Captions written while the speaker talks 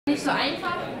Nicht so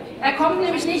einfach. Er kommt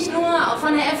nämlich nicht nur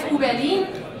von der FU Berlin,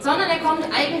 sondern er kommt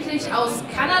eigentlich aus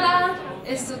Kanada,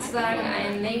 ist sozusagen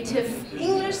ein Native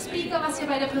English Speaker, was ihr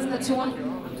bei der Präsentation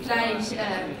gleich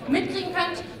mitkriegen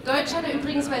könnt. Deutsch hat er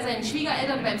übrigens bei seinen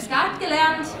Schwiegereltern beim Skat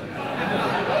gelernt.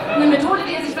 Eine Methode,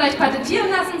 die er sich vielleicht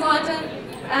patentieren lassen sollte.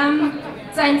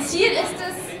 Sein Ziel ist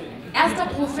es, erster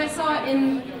Professor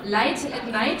in Light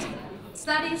at Night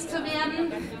Studies zu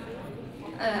werden.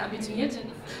 Ambitioniert.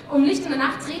 Um Licht in der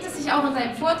Nacht dreht es sich auch in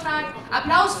seinem Vortrag.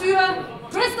 Applaus für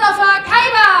Christopher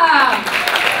Kyba!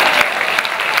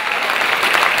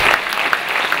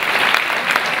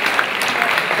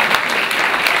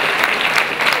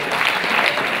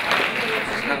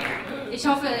 Ich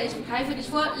hoffe, ich greife dich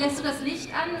vor. Lässt du das Licht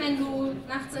an, wenn du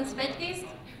nachts ins Bett gehst?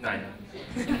 Nein.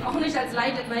 Auch nicht als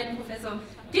Light at Night Professor.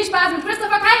 Viel Spaß mit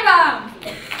Christopher Kyba!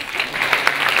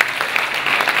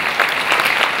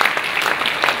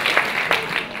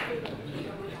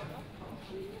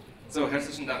 So,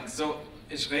 herzlichen Dank. So,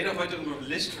 ich rede heute über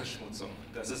Lichtverschmutzung.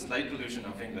 Das ist Light Pollution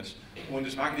auf Englisch. Und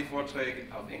ich mache die Vorträge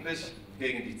auf Englisch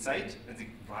gegen die Zeit. Wenn Sie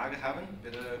Fragen haben,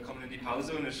 bitte kommen in die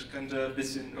Pause und ich könnte ein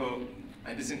bisschen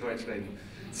Deutsch reden.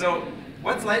 So,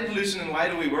 what's light pollution and why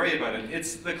do we worry about it?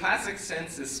 It's the classic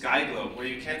sense is sky glow, where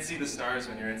you can't see the stars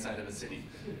when you're inside of a city.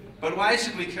 But why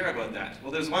should we care about that?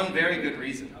 Well, there's one very good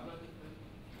reason.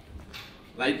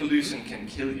 Light pollution can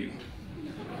kill you.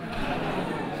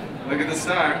 Look at the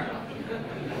star.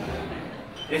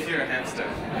 If you're a hamster.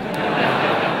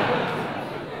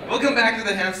 We'll come back to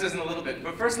the hamsters in a little bit,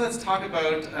 but first let's talk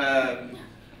about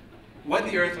what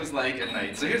the Earth was like at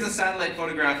night. So here's a satellite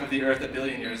photograph of the Earth 1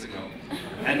 billion years ago,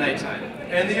 at nighttime.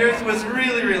 And the Earth was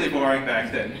really, really boring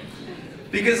back then,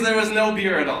 because there was no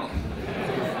beer at all.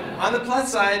 On the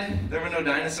plus side, there were no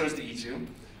dinosaurs to eat you.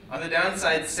 On the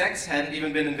downside, sex hadn't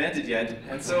even been invented yet.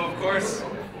 And so, of course,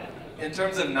 in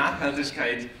terms of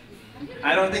Nachhaltigkeit,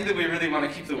 I don't think that we really want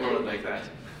to keep the world like that.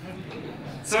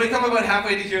 So we come about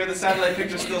halfway to here, the satellite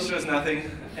picture still shows nothing,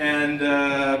 and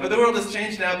but the world has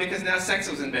changed now because now sex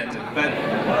was invented. But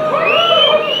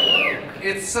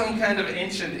it's some kind of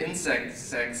ancient insect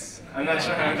sex. I'm not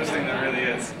sure how interesting that really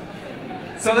is.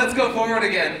 So let's go forward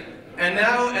again. And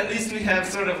now at least we have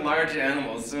sort of large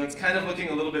animals, so it's kind of looking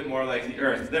a little bit more like the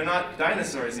Earth. They're not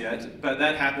dinosaurs yet, but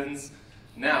that happens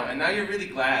now. And now you're really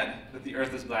glad that the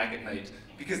Earth is black at night,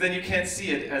 because then you can't see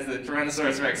it as the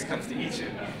Tyrannosaurus Rex comes to eat you.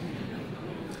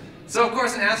 So of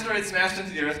course an asteroid smashed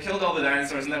into the Earth, killed all the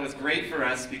dinosaurs, and that was great for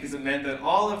us because it meant that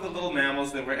all of the little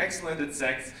mammals that were excellent at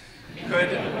sex could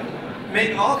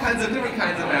make all kinds of different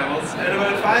kinds of mammals. And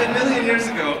about 5 million years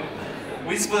ago,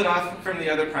 we split off from the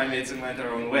other primates and went our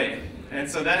own way. And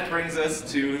so that brings us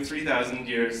to 3,000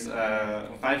 years,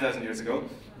 5,000 years ago,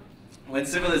 when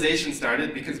civilization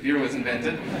started because beer was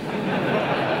invented.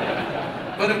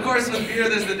 But of course with beer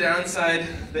there's the downside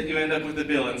that you end up with a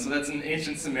bill, and so that's an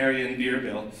ancient Sumerian beer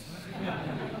bill.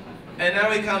 And now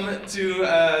we come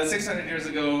to 600 years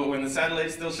ago when the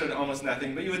satellite still showed almost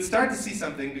nothing, but you would start to see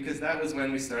something because that was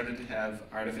when we started to have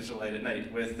artificial light at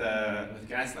night with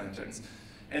gas lanterns.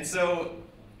 And so,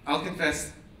 I'll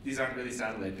confess, these aren't really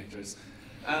satellite pictures.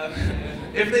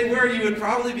 If they were, you would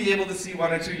probably be able to see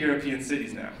 1 or 2 European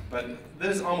cities now, but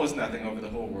there's almost nothing over the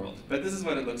whole world. But this is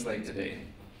what it looks like today.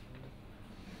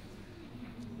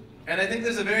 And I think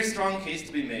there's a very strong case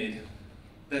to be made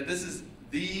that this is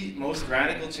the most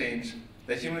radical change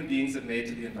that human beings have made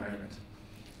to the environment.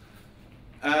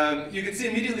 You can see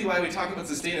immediately why we talk about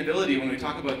sustainability when we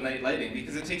talk about night lighting,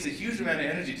 because it takes a huge amount of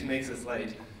energy to make this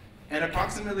light. And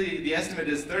approximately, the estimate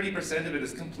is 30% of it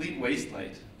is complete waste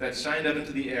light that shined up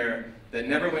into the air, that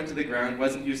never went to the ground,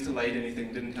 wasn't used to light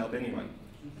anything, didn't help anyone.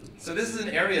 So this is an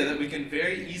area that we can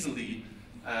very easily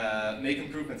make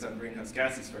improvements on greenhouse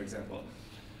gases, for example.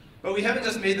 But we haven't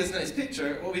just made this nice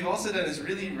picture, what we've also done is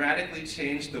really radically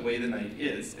changed the way the night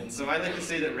is. And so I like to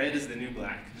say that red is the new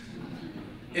black.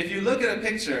 If you look at a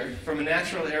picture from a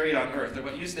natural area on Earth, or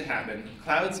what used to happen,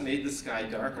 clouds made the sky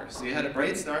darker. So you had a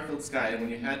bright star-filled sky, and when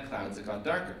you had clouds, it got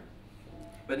darker.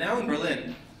 But now in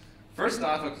Berlin, first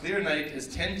off, a clear night is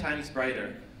 10 times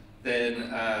brighter than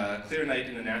a clear night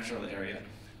in a natural area.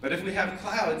 But if we have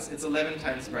clouds, it's 11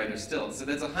 times brighter still. So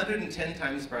that's 110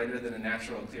 times brighter than a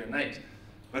natural clear night.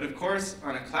 But of course,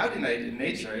 on a cloudy night in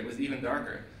nature, it was even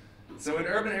darker. So in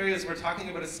urban areas, we're talking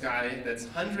about a sky that's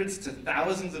hundreds to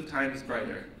thousands of times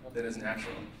brighter than is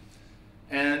natural.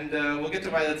 And we'll get to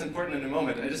why that's important in a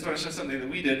moment. I just want to show something that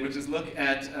we did, which is look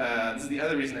at, this is the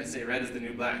other reason I say red is the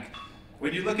new black.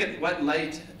 When you look at what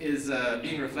light is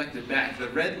being reflected back, the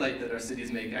red light that our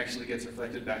cities make actually gets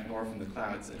reflected back more from the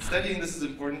clouds. And studying this is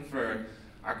important for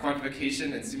our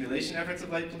quantification and simulation efforts of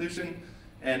light pollution.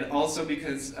 and also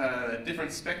because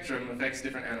different spectrum affects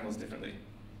different animals differently.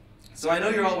 So I know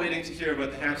you're all waiting to hear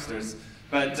about the hamsters,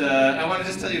 but I want to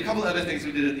just tell you a couple other things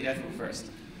we did at the FU first.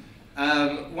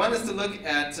 One is to look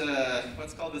at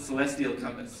what's called the celestial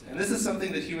compass. And this is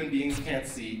something that human beings can't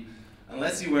see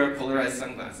unless you wear polarized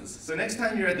sunglasses. So next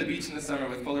time you're at the beach in the summer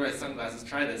with polarized sunglasses,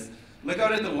 try this. Look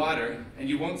out at the water and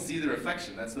you won't see the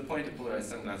reflection. That's the point of polarized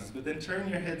sunglasses. But then turn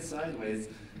your head sideways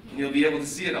and you'll be able to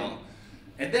see it all.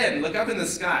 And then look up in the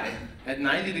sky at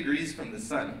 90 degrees from the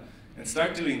sun and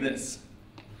start doing this.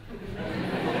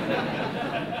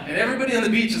 And everybody on the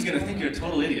beach is going to think you're a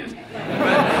total idiot.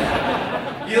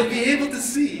 But you'll be able to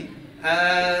see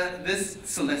this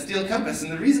celestial compass.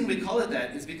 And the reason we call it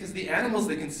that is because the animals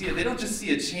that can see it, they don't just see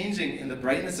it changing in the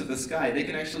brightness of the sky, they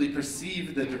can actually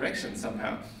perceive the direction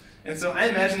somehow. And so I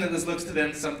imagine that this looks to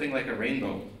them something like a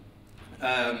rainbow.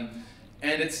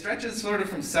 And it stretches sort of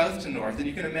from south to north. And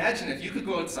you can imagine if you could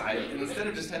go outside and instead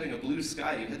of just having a blue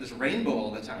sky, you had this rainbow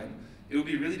all the time, it would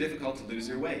be really difficult to lose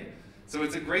your way. So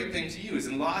it's a great thing to use,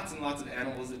 and lots of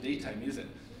animals at daytime use it.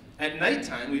 At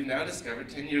nighttime, we've now discovered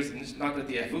 10 years, not at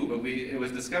the FU, but it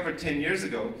was discovered 10 years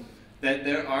ago that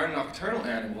there are nocturnal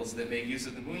animals that make use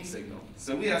of the moon signal.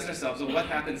 So we asked ourselves, well, what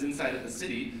happens inside of the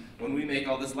city when we make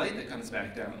all this light that comes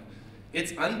back down?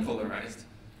 It's unpolarized.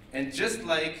 And just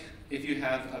like if you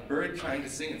have a bird trying to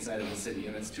sing inside of the city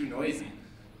and it's too noisy,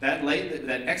 that light,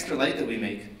 that extra light that we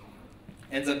make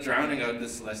ends up drowning out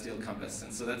this celestial compass,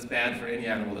 and so that's bad for any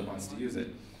animal that wants to use it.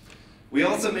 We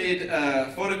also made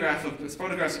photographs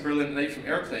of Berlin at night from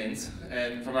airplanes,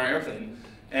 and from our airplane,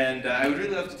 and I would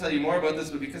really love to tell you more about this,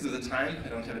 but because of the time, I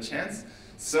don't have a chance.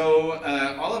 So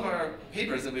all of our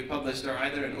papers that we published are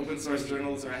either in open source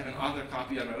journals or I have an author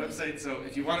copy on our website, so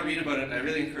if you want to read about it, I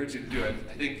really encourage you to do it.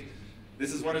 I think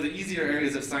this is one of the easier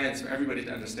areas of science for everybody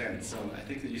to understand, so I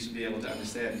think that you should be able to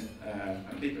understand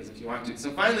on papers if you want to. So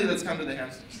finally, let's come to the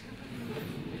hamsters.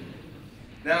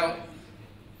 Now,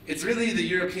 it's really the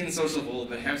European social bull,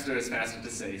 but hamster is faster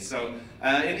to say. So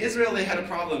in Israel, they had a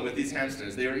problem with these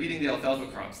hamsters. They were eating the alfalfa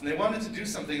crops, and they wanted to do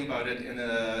something about it in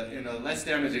a less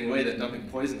damaging way than dumping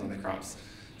poison on the crops.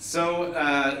 So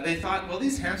they thought, well,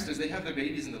 these hamsters, they have their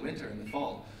babies in the winter and the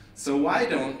fall. So why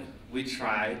don't we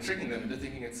try tricking them into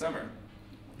thinking it's summer?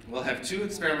 We'll have two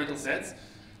experimental sets.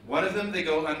 One of them, they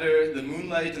go under the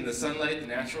moonlight and the sunlight, the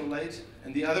natural light,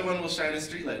 and the other one will shine a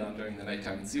street light on during the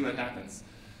nighttime and see what happens.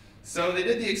 So they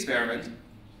did the experiment,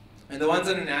 and the ones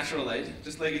under natural light,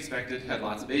 just like expected, had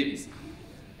lots of babies.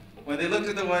 When they looked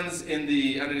at the ones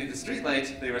underneath the street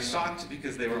light, they were shocked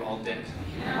because they were all dead.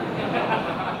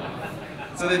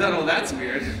 So they thought, well, that's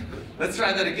weird. Let's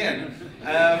try that again.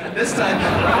 This time,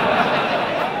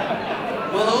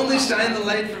 we'll only shine the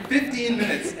light for 15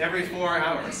 minutes every 4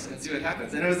 hours and see what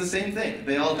happens. And it was the same thing.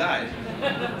 They all died.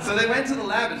 So they went to the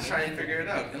lab to try and figure it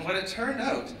out. And what it turned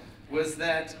out was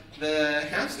that the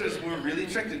hamsters were really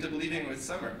tricked into believing it was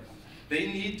summer. They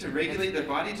need to regulate their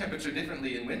body temperature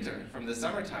differently in winter from the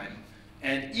summertime.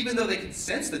 And even though they can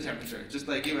sense the temperature, just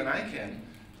like you and I can,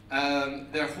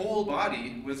 their whole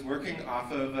body was working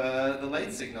off of the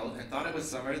light signal and thought it was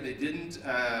summer. They didn't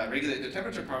regulate their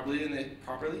temperature properly, and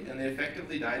they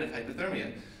effectively died of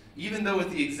hypothermia. Even though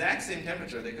with the exact same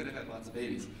temperature, they could have had lots of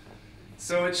babies.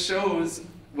 So it shows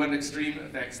what extreme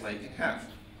effects light can have.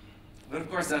 But of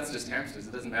course, that's just hamsters.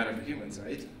 It doesn't matter for humans,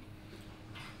 right?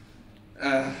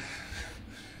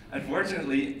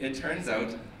 Unfortunately, it turns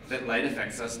out that light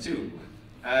affects us too.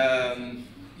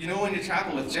 You know when you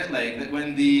travel with jet lag, that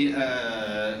when the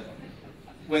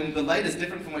light is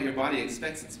different from what your body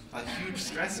expects, it's a huge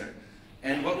stressor.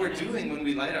 And what we're doing when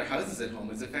we light our houses at home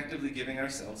is effectively giving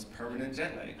ourselves permanent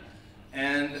jet lag.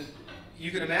 And you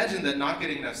can imagine that not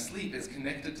getting enough sleep is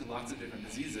connected to lots of different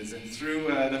diseases. And through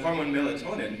the hormone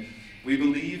melatonin, we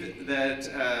believe that,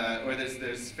 or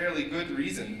there's fairly good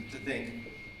reason to think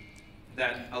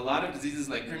that a lot of diseases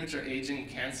like premature aging,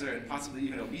 cancer, and possibly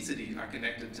even obesity are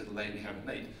connected to the light we have at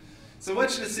night. So what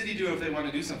should a city do if they want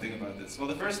to do something about this? Well,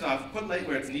 first off, put light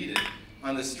where it's needed,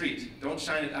 on the street. Don't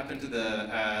shine it up into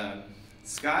the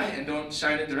sky, and don't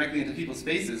shine it directly into people's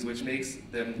faces, which makes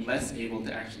them less able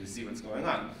to actually see what's going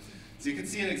on. So you can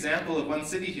see an example of one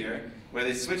city here where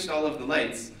they switched all of the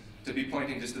lights to be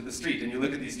pointing just at the street. And you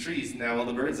look at these trees, now all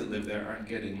the birds that live there aren't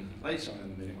getting light shone on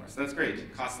them anymore. So that's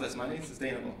great. Costs less money,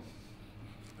 sustainable.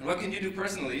 And what can you do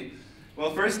personally?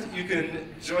 Well, first, you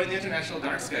can join the International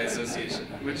Dark Sky Association,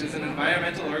 which is an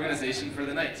environmental organization for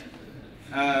the night.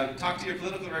 Talk to your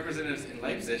political representatives in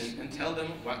Leipzig and tell them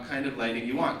what kind of lighting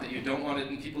you want, that you don't want it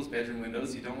in people's bedroom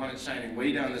windows, you don't want it shining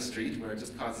way down the street where it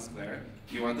just causes glare.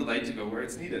 You want the light to go where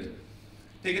it's needed.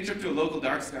 Take a trip to a local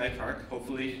dark sky park.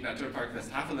 Hopefully, Naturpark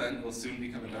Westhaveland will soon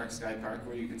become a dark sky park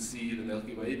where you can see the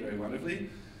Milky Way very wonderfully.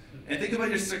 And think about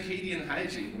your circadian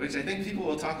hygiene, which I think people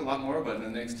will talk a lot more about in the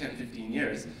next 10, 15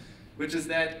 years, which is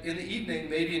that in the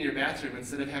evening, maybe in your bathroom,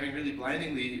 instead of having really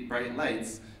blindingly bright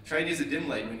lights, try and use a dim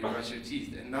light when you brush your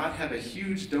teeth and not have a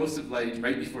huge dose of light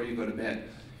right before you go to bed.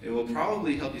 It will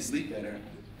probably help you sleep better,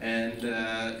 and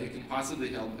it can possibly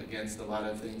help against a lot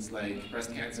of things like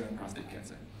breast cancer and prostate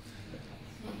cancer.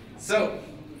 So,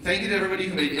 thank you to everybody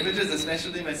who made images,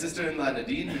 especially my sister-in-law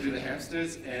Nadine, who drew the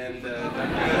hamsters, and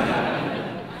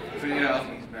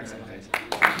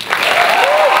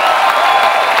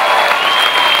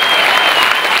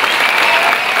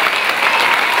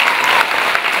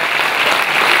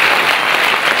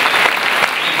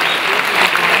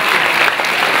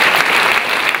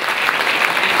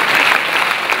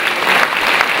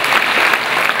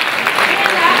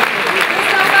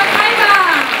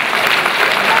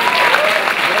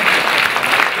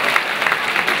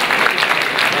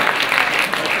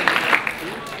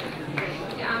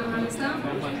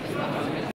Dr.